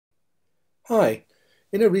Hi,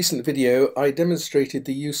 in a recent video I demonstrated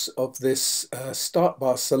the use of this start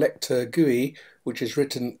bar selector GUI, which is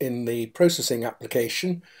written in the processing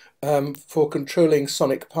application, for controlling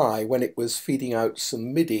Sonic Pi when it was feeding out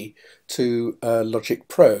some MIDI to Logic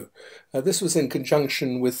Pro. This was in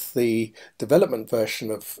conjunction with the development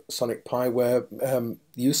version of Sonic Pi where the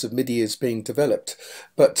use of MIDI is being developed,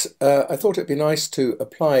 but I thought it'd be nice to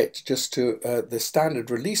apply it just to the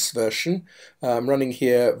standard release version. I'm running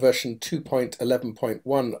here version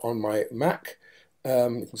 2.11.1 on my Mac.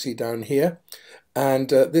 You can see down here. And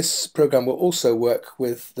this program will also work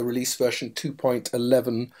with the release version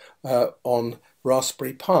 2.11 on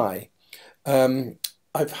Raspberry Pi.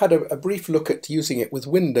 I've had a brief look at using it with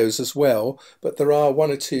Windows as well, but there are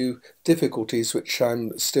one or two difficulties which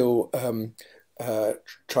I'm still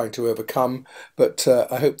trying to overcome, but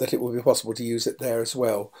I hope that it will be possible to use it there as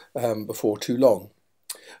well before too long.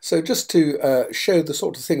 So just to show the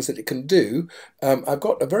sort of things that it can do, I've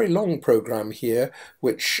got a very long program here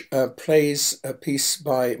which plays a piece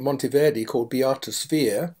by Monteverdi called Beatus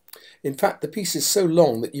Via. In fact, the piece is so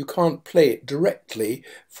long that you can't play it directly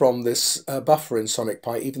from this buffer in Sonic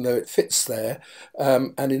Pi, even though it fits there,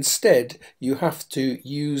 and instead you have to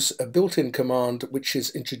use a built-in command which is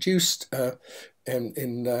introduced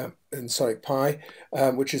in Sonic Pi,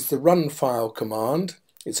 which is the run file command.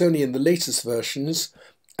 It's only in the latest versions,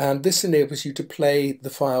 and this enables you to play the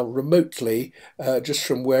file remotely just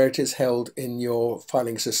from where it is held in your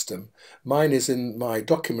filing system. Mine is in my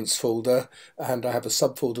Documents folder, and I have a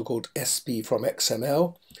subfolder called SB from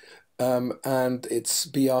XML, and it's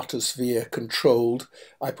Beatus Via controlled.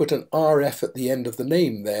 I put an RF at the end of the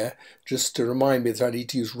name there just to remind me that I need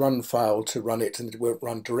to use run file to run it, and it won't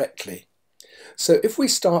run directly. So if we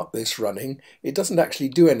start this running, it doesn't actually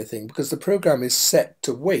do anything because the program is set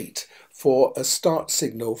to wait for a start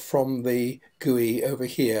signal from the GUI over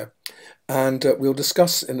here. And we'll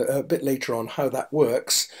discuss in a bit later on how that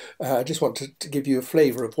works. I just want to give you a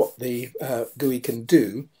flavour of what the GUI can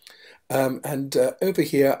do. Over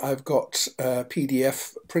here I've got a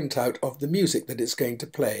PDF printout of the music that it's going to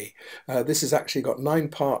play. This has actually got 9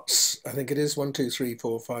 parts, I think it is 1, 2, 3,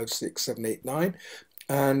 4, 5, 6, 7, 8, 9.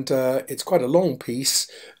 And it's quite a long piece,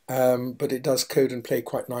 but it does code and play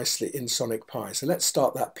quite nicely in Sonic Pi. So let's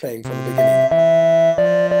start that playing from the beginning.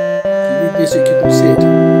 If you read music, you can see it.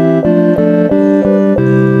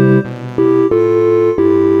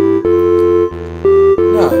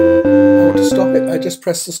 Now, I want to stop it. I just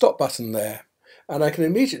press the stop button there. And I can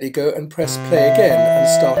immediately go and press play again and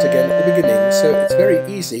start again at the beginning. So it's very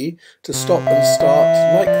easy to stop and start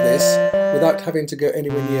like this without having to go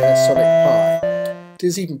anywhere near Sonic Pi. It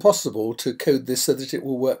is even possible to code this so that it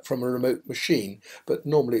will work from a remote machine, but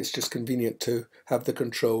normally it's just convenient to have the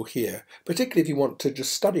control here, particularly if you want to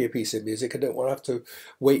just study a piece of music and don't want to have to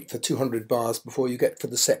wait for 200 bars before you get to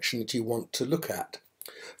the section that you want to look at.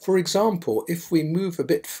 For example, if we move a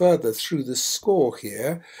bit further through the score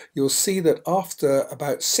here, you'll see that after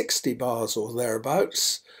about 60 bars or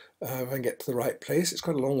thereabouts, if I can get to the right place, it's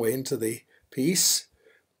quite a long way into the piece.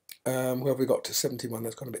 Where have we got to? 71,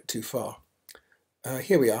 that's gone a bit too far.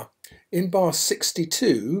 Here we are. In bar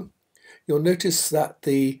 62, you'll notice that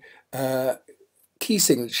the key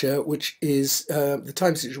signature, which is the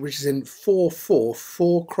time signature, which is in 4/4,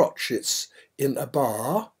 4 crotchets in a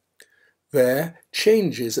bar, there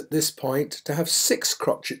changes at this point to have 6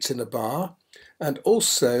 crotchets in a bar, and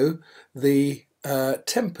also the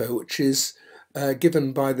tempo, which is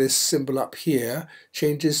given by this symbol up here,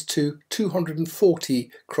 changes to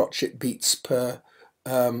 240 crotchet beats per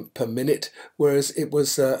minute, whereas it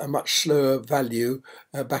was a much slower value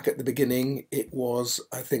back at the beginning. It was,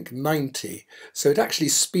 I think, 90. So it actually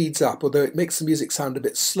speeds up, although it makes the music sound a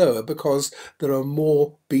bit slower because there are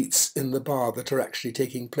more beats in the bar that are actually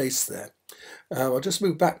taking place there. I'll just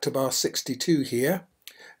move back to bar 62 here.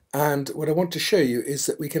 And what I want to show you is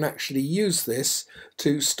that we can actually use this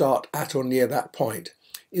to start at or near that point.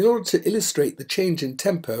 In order to illustrate the change in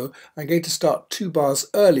tempo, I'm going to start 2 bars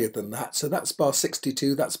earlier than that. So that's bar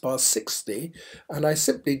 62, that's bar 60. And I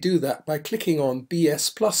simply do that by clicking on BS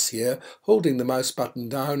plus here, holding the mouse button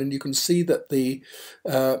down, and you can see that the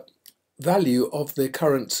value of the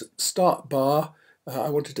current start bar, I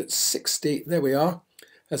want it at 60, there we are,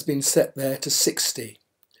 has been set there to 60.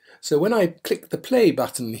 So when I click the play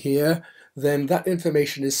button here, then that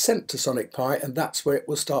information is sent to Sonic Pi, and that's where it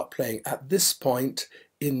will start playing at this point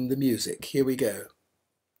in the music. Here we go.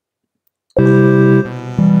 Here's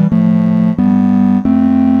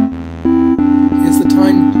the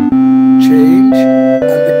time change and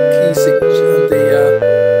the key signature and the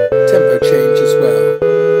tempo change as well.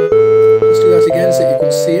 Let's do that again so you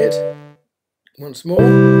can see it once more.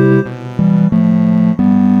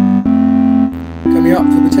 me up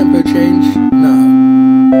for the tempo change now.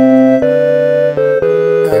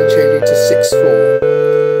 And changing to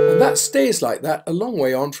 6/4. And that stays like that a long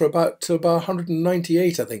way on for about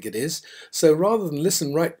 198, I think it is. So rather than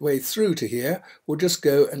listen right way through to here, we'll just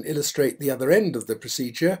go and illustrate the other end of the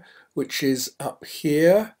procedure, which is up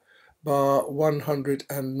here, bar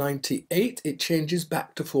 198. It changes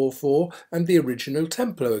back to 4/4 and the original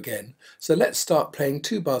tempo again. So let's start playing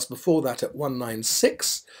 2 bars before that at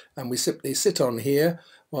 196, and we simply sit on here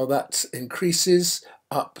while that increases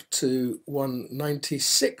up to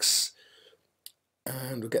 196.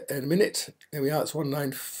 And we'll get there in a minute. There we are, it's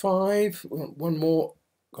 195. We want one more,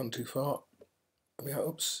 gone too far. There we are,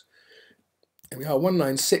 oops. There we are,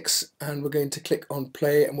 196, and we're going to click on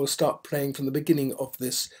play, and we'll start playing from the beginning of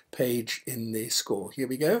this page in the score. Here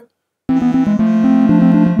we go. We're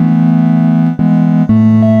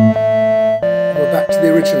back to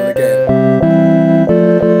the original again.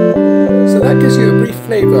 So that gives you a brief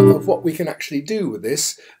flavour of what we can actually do with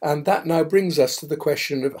this, and that now brings us to the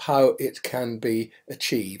question of how it can be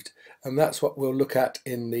achieved, and that's what we'll look at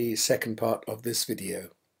in the second part of this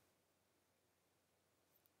video.